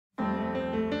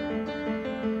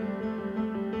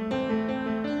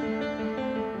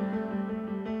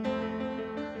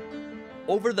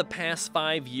Over the past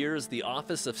 5 years, the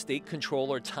Office of State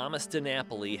Comptroller Thomas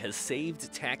DiNapoli has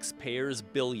saved taxpayers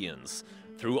billions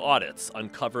through audits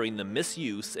uncovering the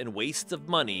misuse and waste of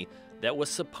money that was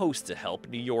supposed to help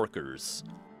New Yorkers.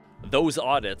 Those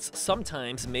audits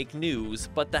sometimes make news,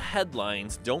 but the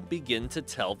headlines don't begin to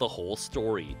tell the whole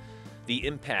story. The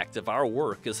impact of our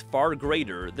work is far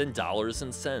greater than dollars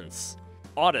and cents.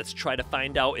 Audits try to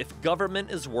find out if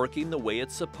government is working the way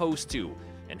it's supposed to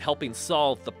and helping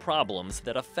solve the problems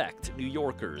that affect New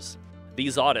Yorkers.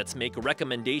 These audits make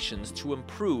recommendations to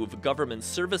improve government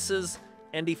services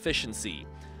and efficiency.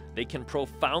 They can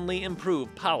profoundly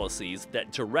improve policies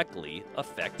that directly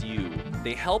affect you.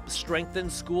 They help strengthen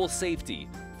school safety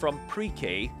from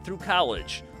pre-K through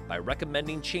college by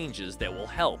recommending changes that will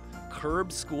help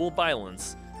curb school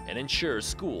violence and ensure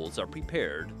schools are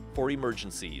prepared for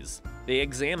emergencies. They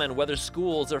examine whether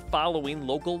schools are following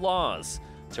local laws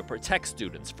to protect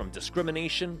students from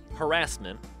discrimination,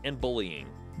 harassment, and bullying.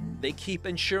 They keep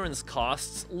insurance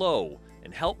costs low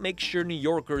and help make sure New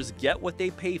Yorkers get what they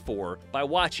pay for by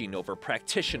watching over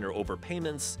practitioner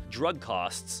overpayments, drug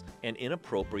costs, and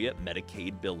inappropriate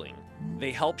Medicaid billing.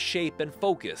 They help shape and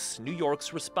focus New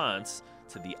York's response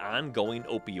to the ongoing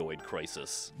opioid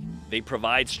crisis. They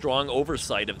provide strong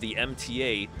oversight of the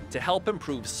MTA to help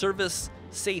improve service,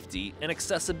 safety, and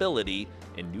accessibility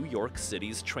in New York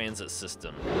City's transit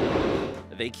system.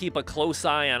 They keep a close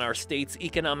eye on our state's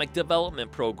economic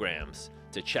development programs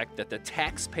to check that the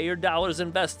taxpayer dollars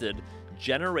invested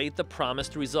generate the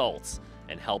promised results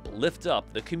and help lift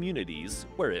up the communities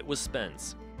where it was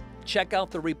spent. Check out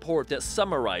the report that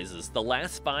summarizes the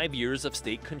last 5 years of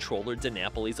State Comptroller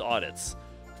DiNapoli's audits.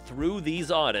 Through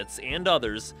these audits and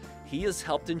others, he has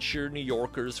helped ensure New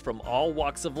Yorkers from all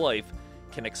walks of life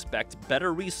can expect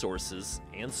better resources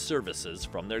and services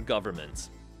from their government.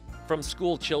 From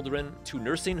school children to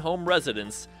nursing home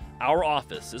residents, our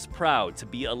office is proud to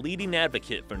be a leading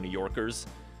advocate for New Yorkers,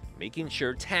 making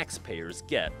sure taxpayers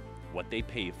get what they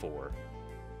pay for.